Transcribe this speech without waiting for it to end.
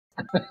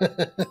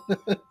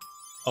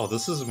Oh,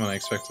 this is what I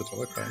expected to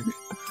look like.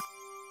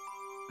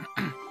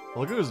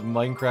 Look at those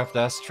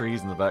Minecraft-ass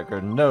trees in the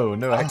background. No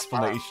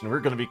explanation. We're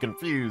gonna be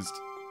confused.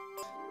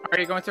 Are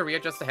you going to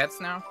readjust the heads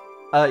now?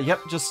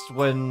 Yep, just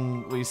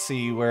when we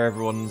see where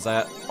everyone's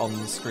at on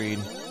the screen.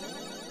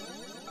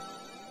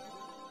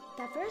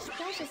 The first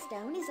precious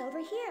stone is over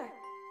here.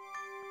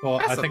 Well,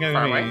 That's I think I'm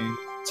far gonna away. be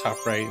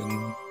top right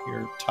and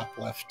you're top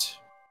left.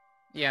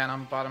 Yeah, and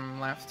I'm bottom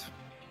left.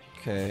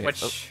 Okay.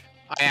 Which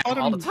I am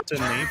all the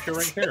time. Dave, you're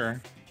right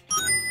here.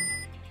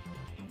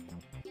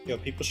 Yo,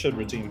 people should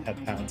redeem head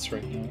pounds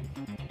right now.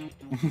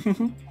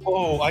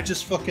 Oh, I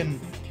just fucking...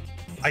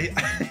 I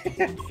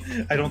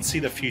don't see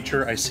the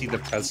future, I see the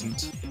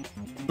present.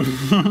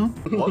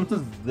 What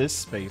does this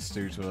space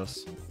do to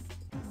us?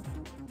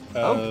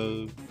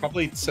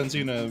 Probably sends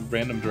you in a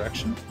random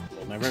direction.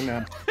 We'll never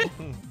know.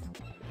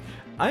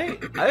 I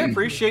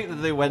appreciate that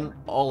they went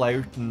all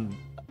out and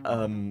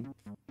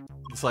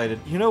decided,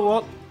 you know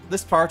what?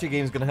 This party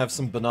game's gonna have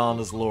some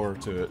bananas lore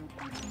to it.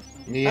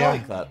 Yeah. I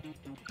like that.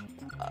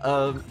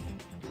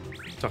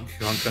 Donkey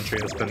Kong Country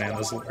has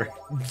bananas lore.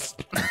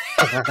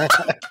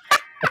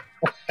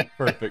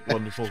 Perfect,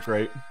 wonderful,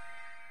 great.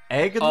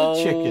 Egg and the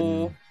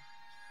chicken.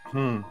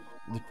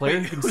 The player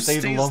Wait, can who stay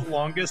the stays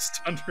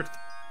longest under the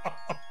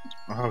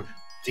Oh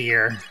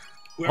dear.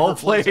 All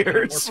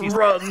players,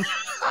 run!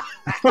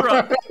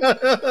 Run!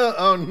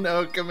 Oh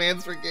no,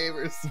 commands for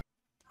gamers.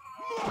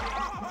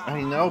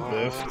 I know,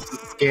 Boof. This is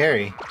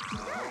scary.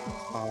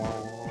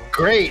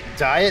 Great,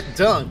 diet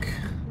dunk.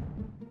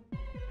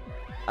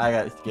 I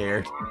got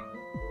scared.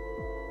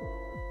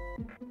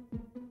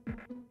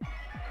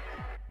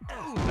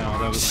 No,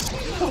 that was...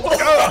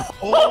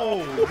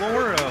 Oh,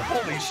 Laura!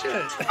 Holy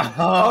shit!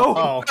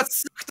 Oh, Got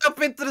sucked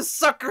up into the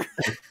sucker!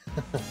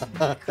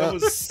 That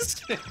was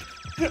sick.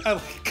 I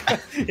like,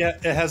 yeah,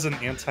 it has an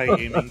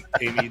anti-aiming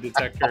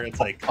detector. It's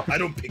like, I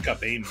don't pick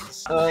up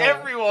aims.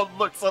 Everyone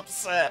looks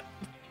upset.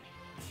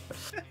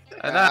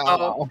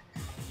 Now,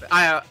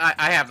 I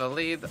have the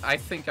lead. I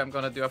think I'm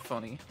gonna do a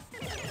funny.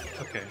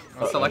 Okay.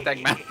 I'll select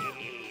Eggman.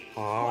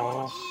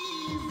 Oh.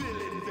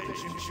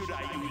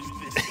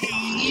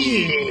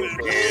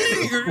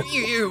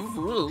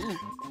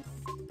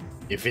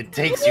 if it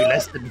takes you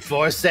less than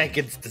 4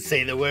 seconds to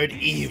say the word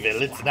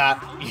evil, it's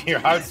not, your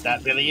heart's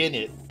not really in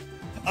it.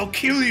 I'll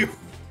kill you!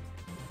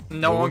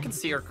 No one can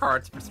see your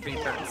cards for speed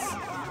turns.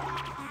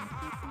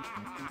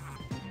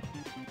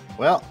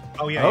 Well,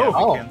 Oh yeah, yeah,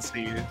 we can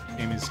see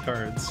Amy's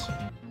cards.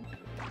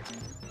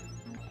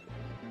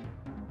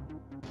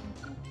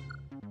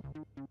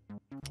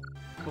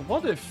 But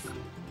what if...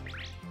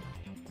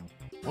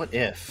 what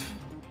if?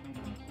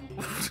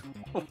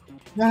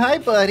 Hi,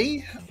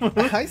 buddy.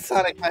 Hi,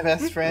 Sonic, my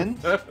best friend.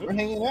 We're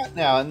hanging out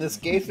now in this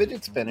gay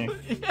fidget spinner.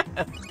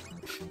 Yeah.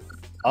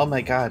 Oh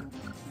my god.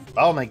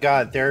 Oh my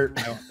god, they're...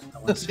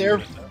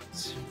 they're...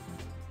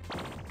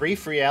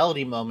 brief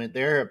reality moment.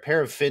 There are a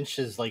pair of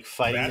finches, like,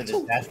 fighting to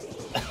the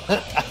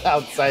death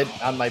outside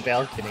on my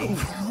balcony.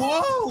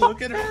 Whoa,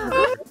 look at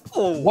her!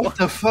 What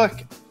the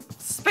fuck?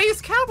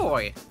 Space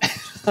Cowboy!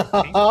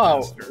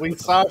 Oh, we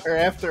saw her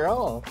after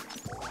all.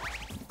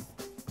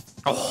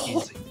 Oh,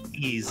 easy.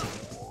 Easy.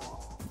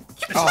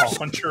 Oh.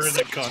 Punch her in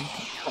the gun.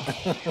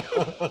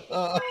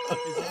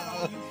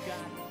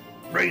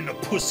 Right in the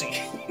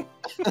pussy.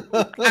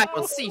 I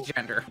don't see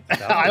gender.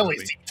 I only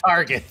see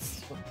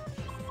targets.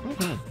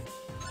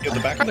 Yeah, the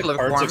back of the Look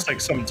cards warm. looks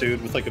like some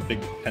dude with like a big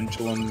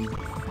pendulum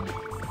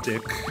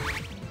dick.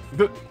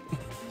 Look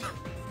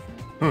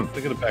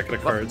at the back of the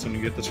cards when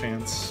you get the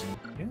chance.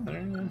 Yeah,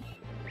 there you go.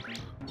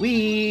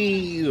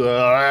 We.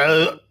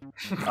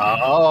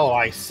 Oh,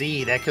 I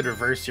see. That could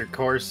reverse your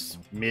course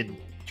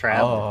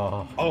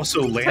mid-travel. Oh,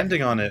 so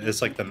landing on it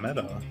is like the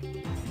meta.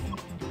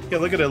 Yeah,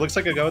 look at it. It looks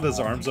like a guy with his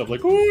arms up,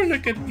 like, "Ooh,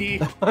 look at me."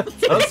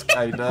 That's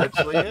kind of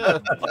actually, yeah.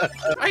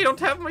 I don't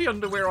have my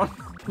underwear on.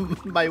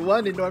 My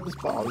one enormous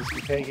ball is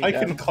just hanging I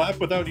down. can clap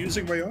without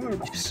using my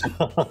arms.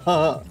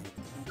 Uh-oh.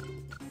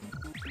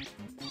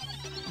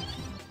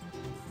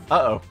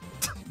 Oh.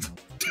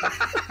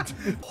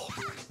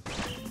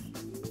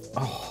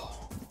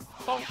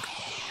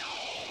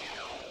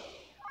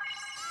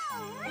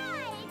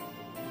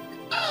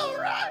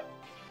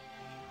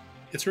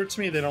 It hurts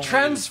me they don't.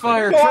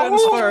 Transfire!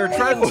 Transfire!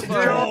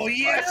 Transfire! Oh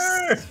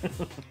yes!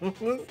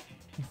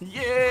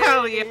 Yeah!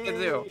 Hell yeah, you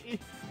do.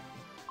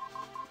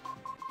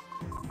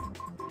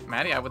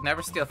 Maddie, I would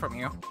never steal from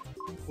you.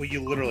 Well,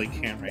 you literally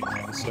can't right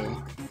now.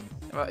 So,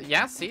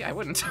 Yeah, see, I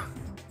wouldn't.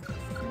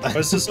 why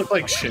does this look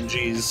like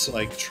Shinji's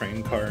like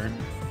train car?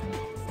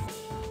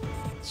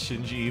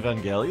 Shinji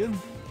Evangelion?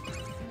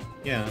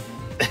 Yeah.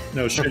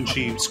 No,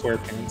 Shinji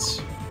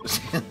SquarePants.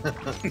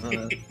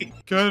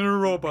 Get a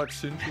robot,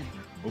 Shinji.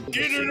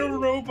 Get in a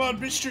robot,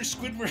 Mr.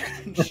 Squidward!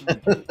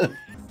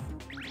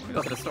 Let me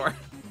go to the store.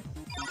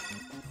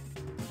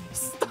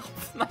 Stop!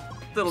 Not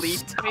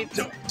delete.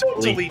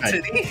 Don't delete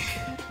it.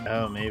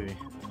 Oh, maybe.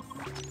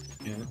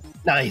 Yeah.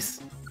 Nice.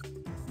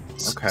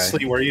 Okay.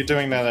 Slee, were you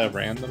doing that at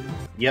random?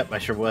 Yep, I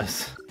sure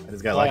was. I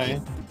just got Why? lucky.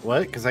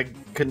 What? Because I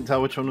couldn't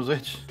tell which one was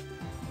which.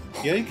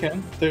 Yeah, you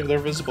can. They're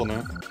visible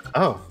now.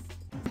 Oh.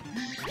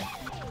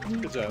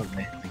 Good job.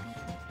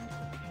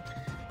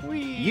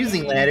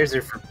 Using ladders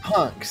are for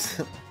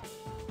punks.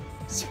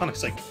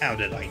 Sonic's like, how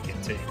did I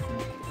get to?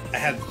 I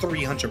had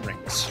 300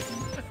 rings.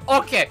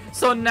 Okay,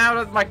 so now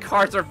that my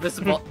cards are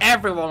visible,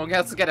 everyone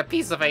gets to get a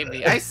piece of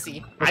AB. I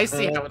see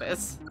how it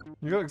is.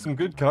 You got some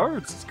good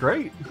cards. It's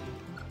great.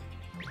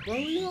 Well,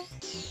 yeah.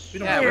 We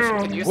don't Yeah, I wish I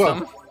could use Whoa.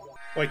 them.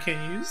 Why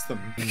can't you use them?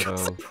 No.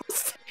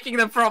 Taking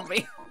them from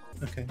me.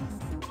 Okay.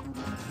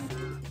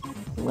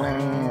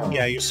 Wow.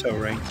 Yeah, you're so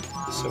right.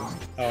 So,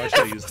 oh, I should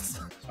have used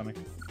Sonic.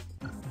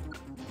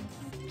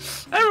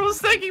 Everyone's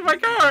taking my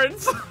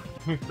cards.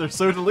 They're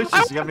so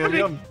delicious. Yum, yum,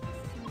 yum.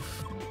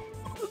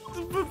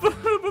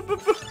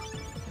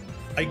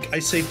 I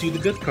saved you the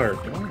good card.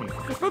 Don't worry.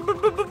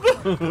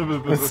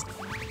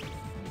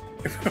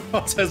 Everyone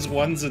else has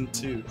 1s and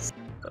 2s.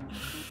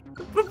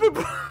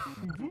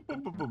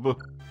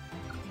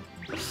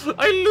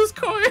 I lose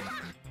coin.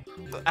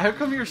 How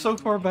come you're so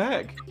far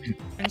back?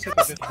 Seems like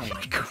a good time.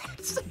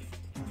 Cards.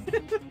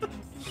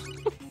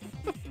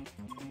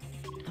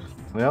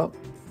 Well.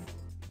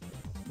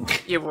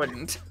 You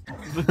wouldn't.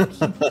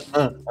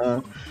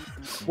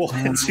 Well,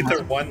 it's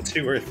either 1,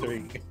 2, or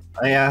 3.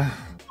 Yeah.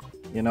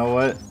 You know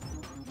what?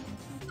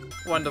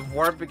 When the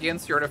war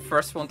begins, you're the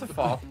first one to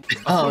fall.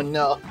 Oh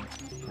no.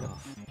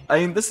 I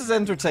mean, this is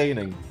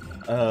entertaining.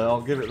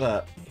 I'll give it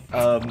that.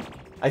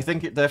 I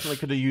think it definitely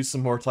could have used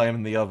some more time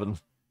in the oven.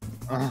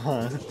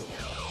 Uh-huh.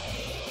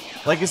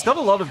 Like, it's got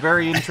a lot of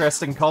very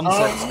interesting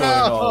concepts going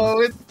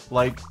on. It's...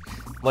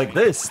 Like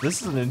this.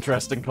 This is an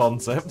interesting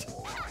concept.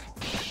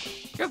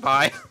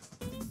 Goodbye.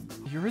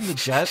 You're in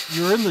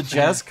the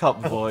jazz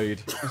cup void.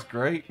 It was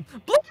great.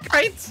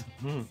 Great.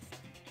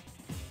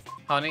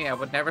 Honey, I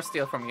would never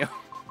steal from you.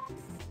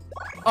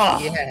 Oh,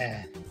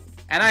 Yeah.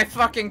 and I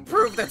fucking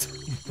proved it.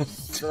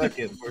 Suck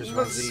it, The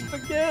bourgeoisie.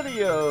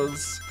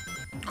 SpaghettiOs.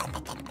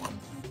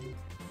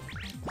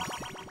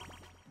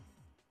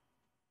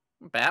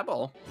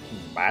 Babble.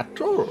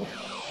 Battle.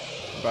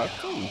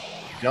 Battle.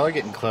 Y'all are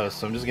getting close,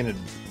 so I'm just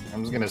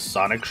gonna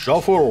Sonic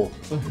Shuffle.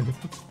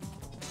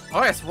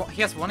 Oh, yes,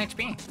 he has 1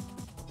 HP.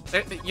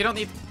 You don't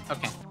need.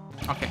 Okay.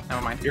 Okay,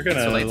 never mind. You're It's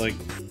too gonna, late. like,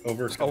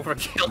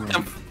 Overkill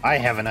him. I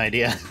have an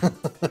idea.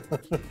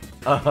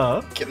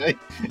 Uh-huh. Can I?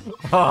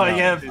 Oh, No,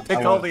 yeah, pick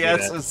I all won't the do that.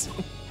 S's.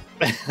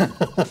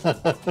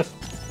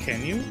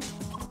 Can you?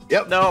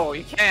 Yep. No,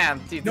 you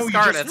can't. You No, you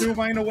discard just it. threw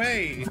mine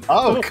away.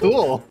 Oh,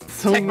 cool.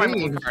 So Take my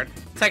mean. middle card.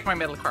 Take my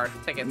middle card.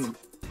 Take it.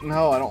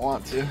 No, I don't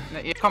want to.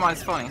 Yeah, come on,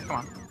 it's funny. Come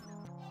on.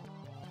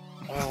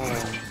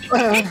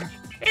 Oh.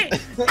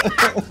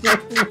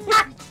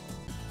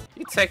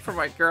 You take from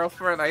my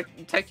girlfriend, I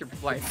take your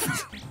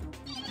life.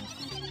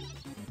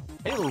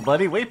 Hey, little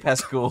buddy, way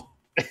past cool.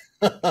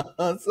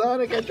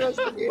 Sonic, I trust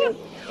in you.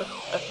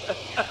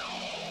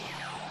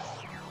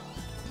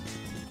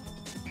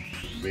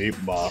 Beep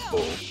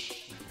Waffle.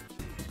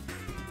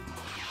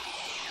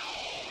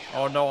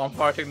 Oh no, I'm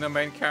fighting the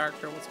main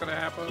character. What's gonna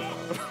happen?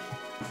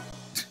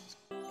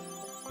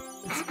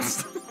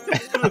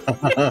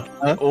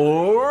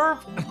 Or...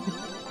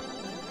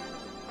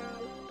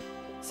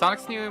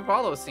 Sonic's new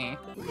follow scene.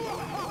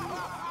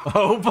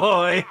 Oh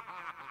boy.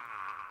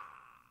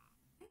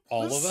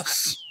 All of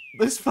us?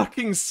 This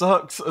fucking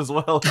sucks as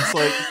well. It's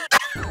like...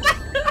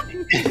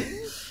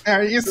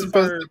 Are you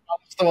supposed to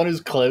punch the one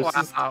who's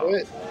closest Wow. to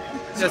it?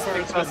 Just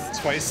It's because,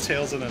 twice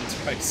tails and then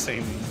twice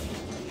same.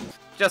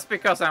 just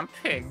because I'm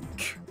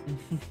pink.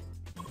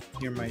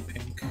 You're my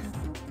pink.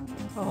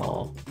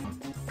 Oh.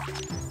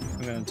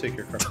 I'm gonna take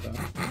your card down.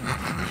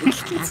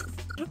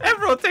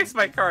 Everyone takes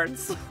my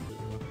cards.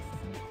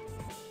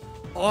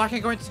 Oh, I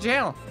can go into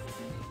jail.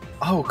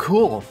 Oh,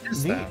 cool. What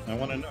is that? I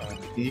wanna know.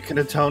 You can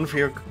atone for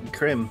your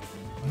crim.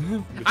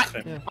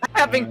 Okay. I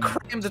have been 1,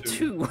 creamed 2.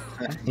 too.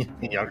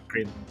 Your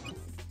crim.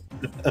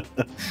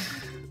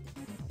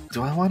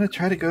 Do I want to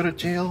try to go to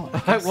jail? I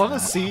guess want to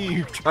not. see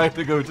you try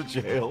to go to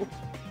jail.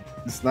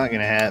 It's not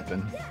gonna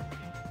happen.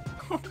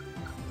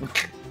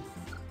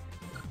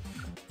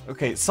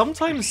 Okay,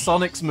 sometimes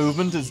Sonic's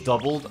movement is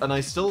doubled, and I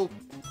still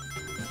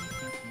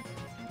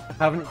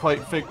haven't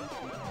quite figured...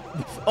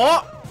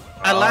 Oh!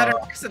 A ladder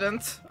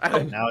accident. I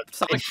hope Now it's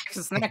Sonic breaks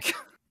his neck.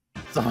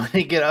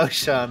 somebody get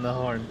Osha on the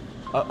horn.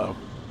 Uh-oh.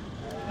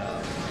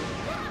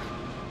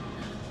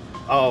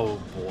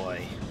 Oh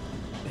boy.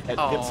 It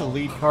gets a Oh.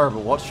 lead car,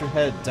 but watch your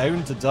head.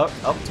 Down to duck,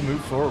 up to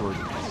move forward.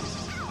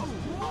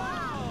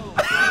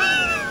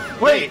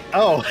 Wait.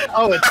 Oh,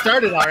 it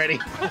started already.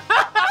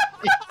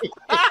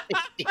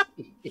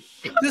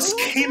 This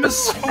game is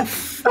so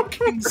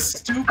fucking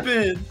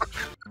stupid.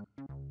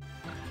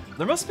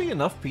 There must be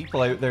enough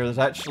people out there that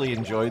actually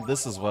enjoyed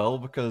this as well,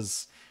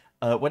 because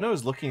when I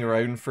was looking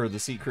around for the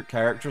secret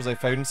characters, I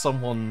found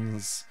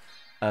someone's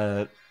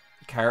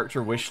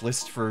character wish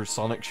list for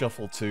Sonic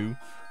Shuffle 2,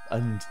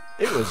 and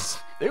it was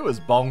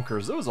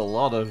bonkers. There was a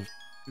lot of,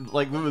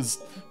 like, there was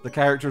the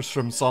characters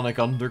from Sonic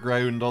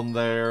Underground on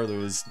there, there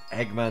was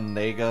Eggman,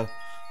 Nega,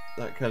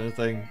 that kind of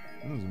thing.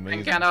 It was And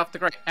amazing. get off the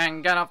great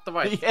and get off the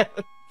white. Yeah.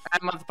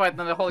 And multiplied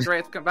on the Holy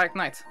Great Back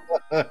Knight.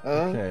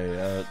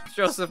 Okay,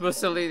 Joseph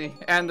Mussolini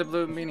and the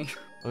Blue Meanie.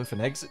 with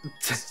an exit.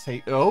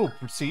 Oh,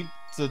 proceed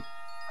to.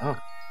 Oh.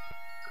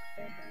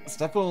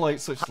 Step on a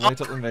light switch to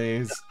light up the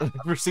maze.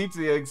 Proceed to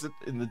the exit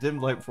in the dim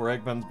light before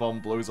Eggman's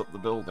bomb blows up the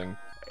building.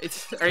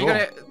 Are you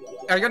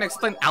gonna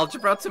explain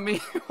algebra to me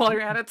while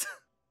you're at it?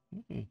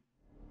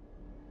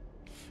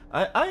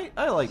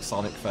 I like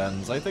Sonic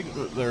fans. I think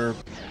that they're.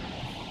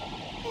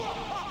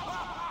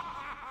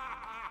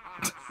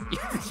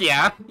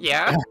 yeah.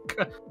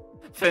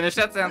 Finish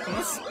that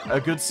sentence. A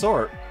good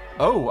sort.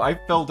 Oh, I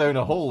fell down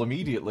a hole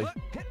immediately.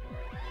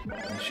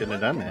 You shouldn't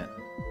have done that.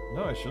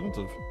 No, I shouldn't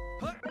have.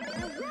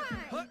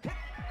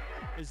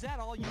 Is that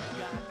all you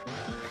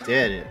got?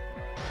 Did it?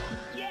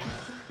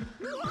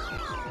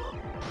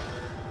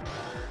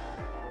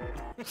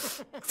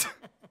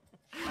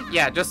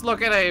 Yeah, just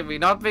look at Amy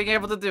not being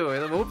able to do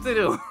it.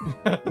 Whoop-de-doo.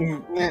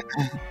 Oh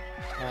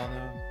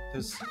no,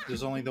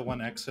 there's only the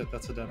one exit.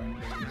 That's a dead end.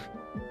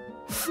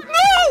 No!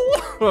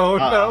 Oh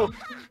no!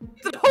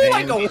 The hole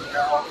I go.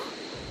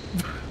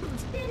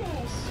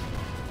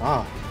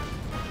 Ah.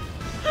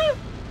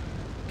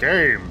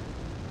 Game.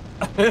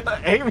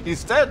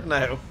 Amy's dead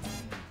now.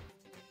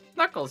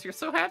 Knuckles, you're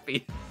so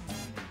happy.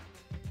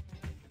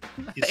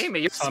 He's-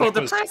 Amy, you're Sonic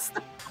so was- depressed.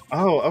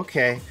 Oh,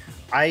 okay.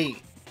 I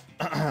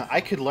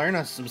could learn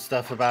us some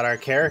stuff about our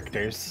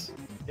characters.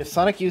 If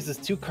Sonic uses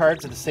 2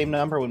 cards of the same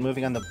number when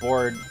moving on the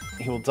board,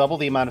 he will double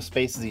the amount of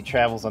spaces he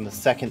travels on the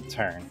second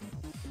turn.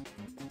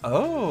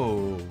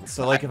 Oh,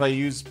 so like if I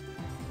use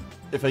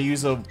a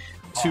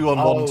 2 on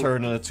one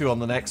turn and a 2 on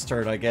the next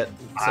turn, I get.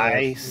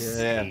 I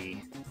see. Yeah.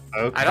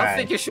 Okay. I don't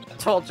think you should have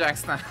told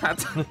Jax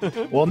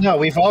that. Well, no,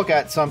 we've all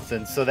got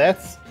something. So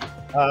that's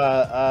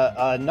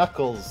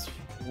Knuckles.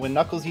 When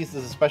Knuckles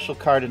uses a special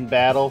card in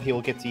battle, he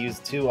will get to use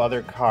 2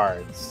 other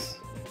cards.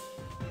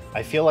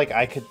 I feel like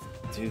I could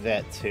do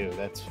that too.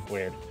 That's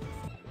weird.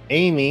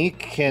 Amy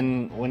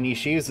can, when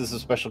she uses a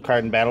special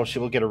card in battle, she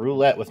will get a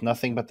roulette with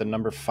nothing but the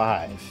number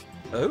 5.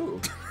 Oh.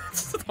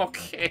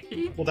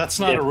 Okay. Well, that's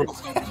not a rule,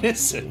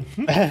 is it?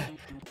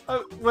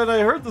 When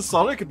I heard the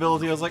Sonic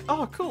ability, I was like,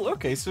 "Oh, cool.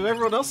 Okay, so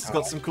everyone else has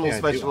got some cool yeah,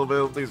 special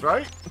abilities,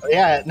 right?"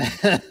 Yeah.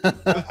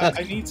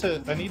 I need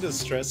to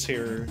stress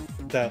here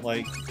that,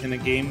 like, in a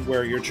game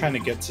where you're trying to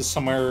get to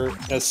somewhere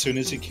as soon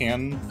as you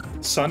can,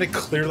 Sonic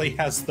clearly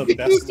has the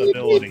best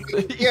ability.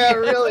 Yeah,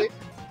 really.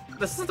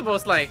 This is the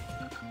most, like,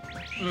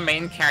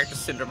 main character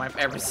syndrome I've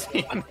ever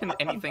seen in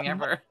anything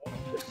ever.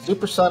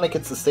 Super Sonic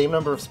gets the same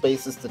number of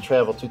spaces to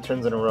travel 2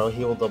 turns in a row.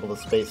 He will double the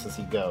space as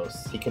he goes.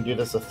 He can do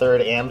this a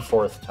 3rd and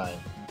 4th time.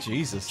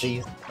 Jesus.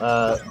 Jeez.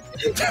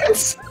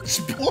 That's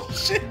such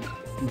bullshit.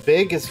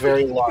 Big is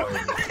very large.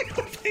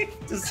 They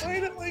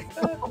design it like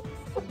that.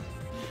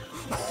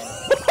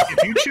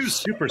 If you choose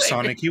Super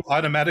Sonic, you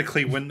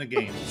automatically win the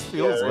game.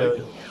 Feels Yeah, like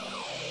really.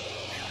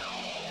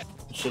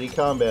 Shitty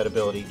combat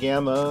ability.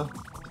 Gamma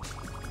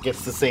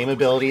gets the same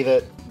ability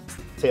that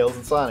Tails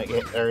and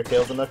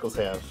Tails and Knuckles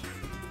have.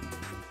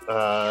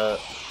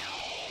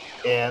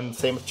 And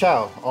same with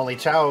Chow. Only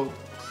Chow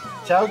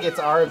gets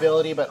our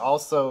ability, but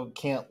also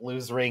can't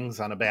lose rings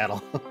on a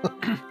battle.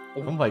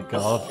 Oh my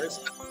god.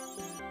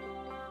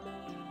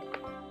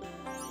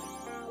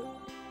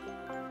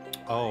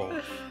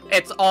 Oh,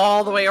 It's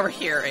all the way over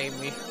here,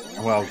 Amy.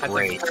 Well, At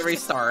great. the very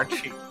start.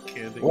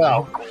 kidding.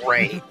 Well,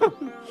 great.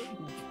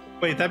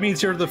 Wait, that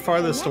means you're the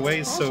farthest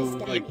away, so,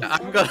 like,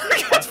 I'm gonna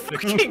get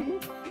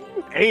fucking...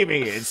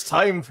 Amy, it's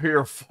time for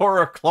your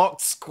 4 o'clock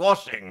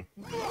squashing.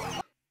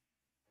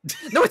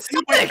 No, it's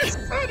Sonic!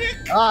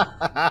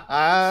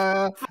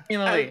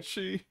 Finally.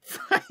 Ouchie.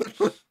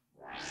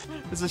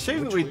 It's a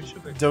shame that we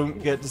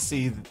don't get to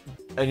see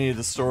any of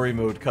the story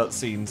mode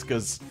cutscenes,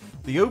 because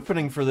the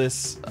opening for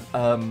this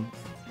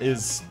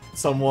is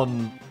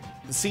someone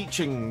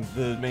beseeching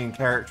the main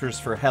characters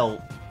for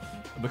help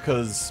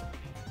because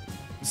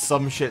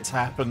some shit's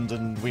happened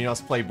and we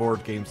must play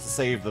board games to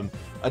save them.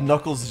 And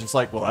Knuckles is just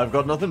like, well, I've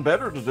got nothing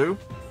better to do.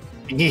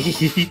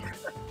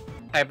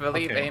 I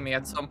believe Okay. Amy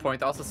at some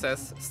point also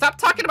says, "Stop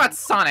talking about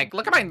Sonic!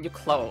 Look at my new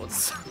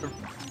clothes!"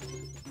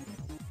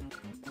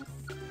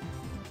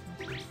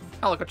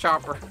 I look a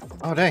chopper.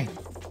 Oh, dang.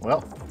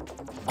 Well.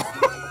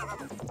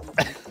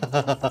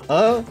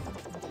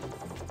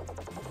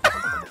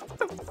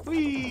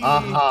 Whee!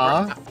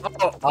 Uh-huh.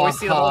 Oh, we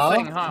see the whole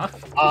thing, huh?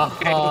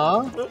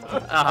 Uh-huh.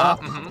 Uh-huh.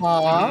 mhm,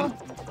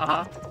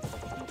 Uh-huh.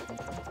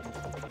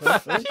 Uh-huh.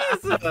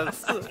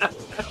 Jesus!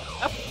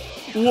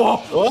 Whoa!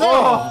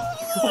 Whoa!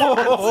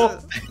 Whoa!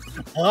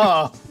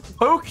 Oh.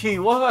 Pokey,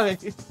 why?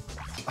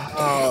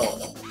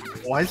 Oh.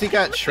 Why's he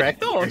got Shrek?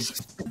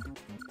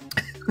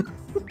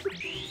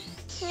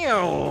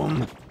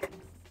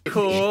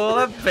 Cool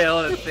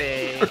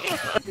ability.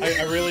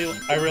 I really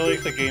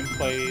like the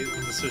gameplay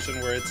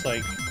decision where it's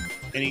like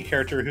any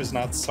character who's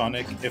not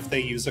Sonic, if they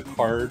use a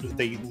card,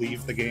 they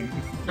leave the game.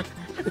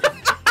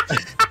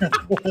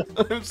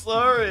 I'm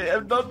sorry,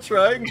 I'm not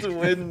trying to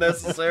win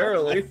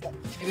necessarily.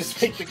 You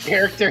just make the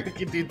character who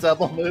can do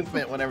double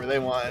movement whenever they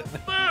want.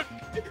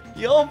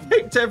 Y'all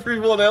picked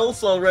everyone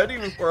else already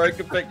before I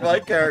could pick my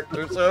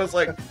character, so I was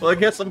like, well, I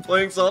guess I'm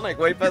playing Sonic.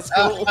 Wait, that's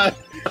cool.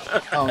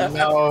 Oh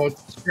no,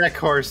 it's Shrek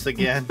Horse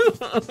again.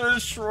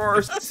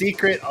 Sure.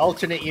 Secret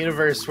alternate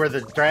universe where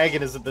the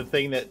dragon isn't the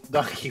thing that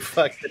Donkey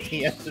fucked at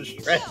the end of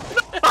Shrek.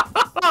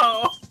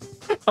 Oh,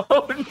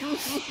 oh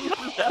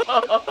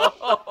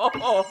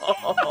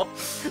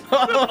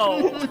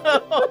Oh,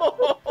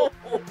 no.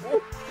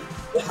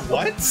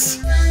 What?